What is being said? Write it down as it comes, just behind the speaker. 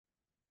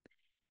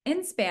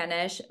In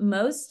Spanish,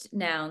 most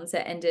nouns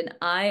that end in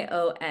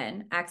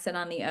ion, accent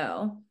on the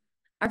O,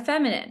 are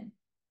feminine.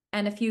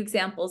 And a few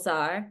examples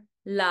are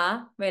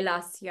la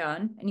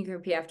relación, and you can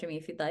repeat after me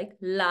if you'd like.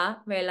 La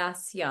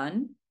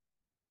relación,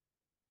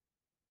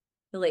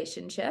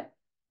 relationship.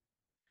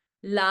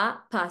 La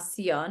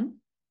pasión,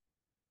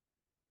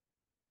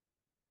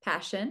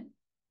 passion.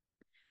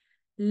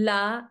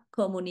 La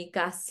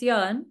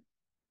comunicación,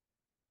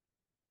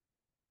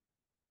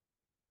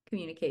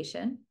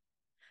 communication.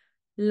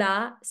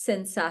 La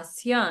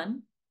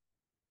sensación,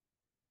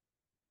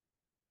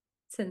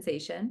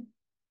 sensation.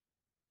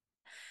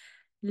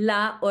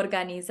 La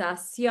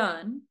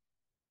organización,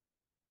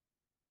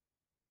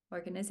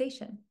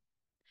 organization.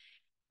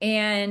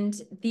 And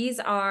these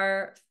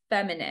are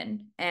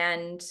feminine,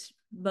 and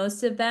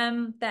most of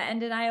them that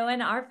end in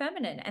ion are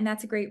feminine. And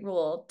that's a great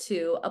rule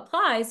to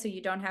apply so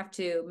you don't have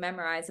to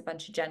memorize a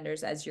bunch of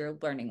genders as you're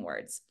learning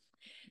words.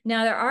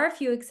 Now, there are a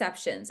few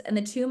exceptions, and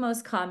the two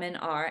most common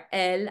are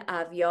el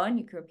avión,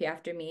 you can repeat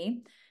after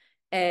me,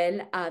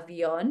 el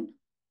avión,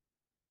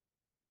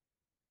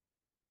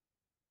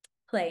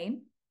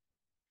 plane,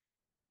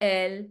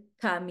 el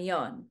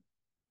camión,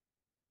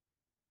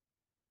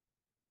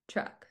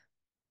 truck.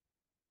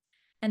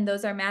 And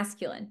those are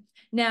masculine.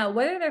 Now,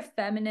 whether they're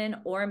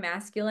feminine or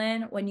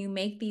masculine, when you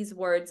make these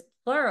words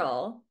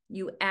plural,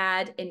 you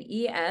add an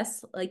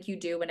es like you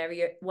do whenever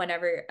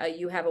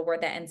you have a word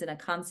that ends in a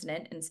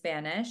consonant in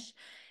Spanish,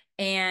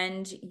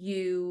 and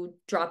you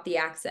drop the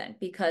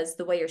accent because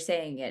the way you're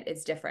saying it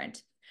is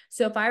different.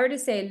 So if I were to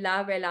say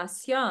la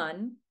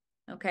relación,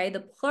 okay,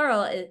 the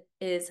plural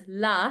is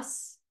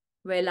las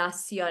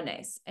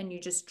relaciones, and you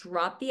just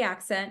drop the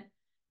accent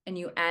and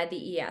you add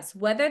the es.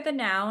 Whether the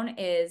noun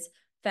is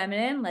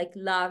feminine, like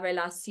la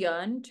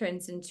relación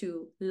turns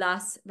into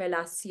las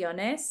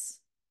relaciones.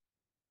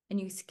 And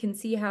you can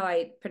see how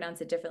I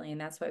pronounce it differently, and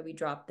that's why we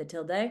drop the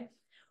tilde.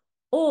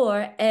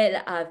 Or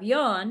el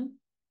avión,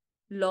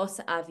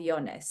 los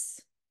aviones.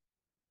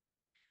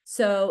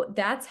 So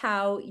that's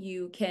how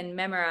you can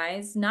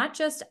memorize not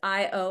just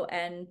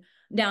ION,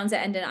 nouns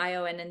that end in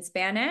ION in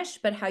Spanish,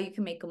 but how you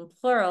can make them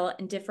plural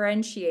and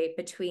differentiate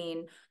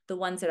between the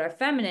ones that are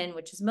feminine,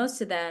 which is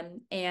most of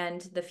them, and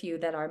the few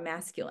that are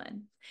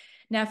masculine.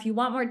 Now, if you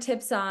want more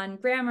tips on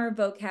grammar,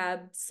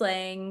 vocab,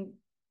 slang,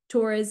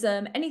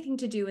 tourism, anything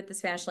to do with the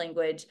Spanish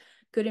language,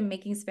 go to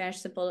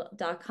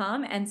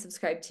makingspanishsimple.com and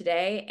subscribe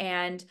today,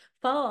 and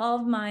follow all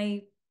of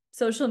my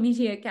social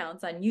media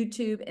accounts on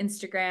YouTube,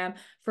 Instagram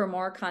for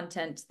more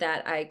content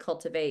that I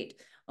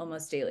cultivate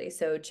almost daily.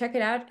 So check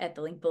it out at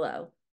the link below.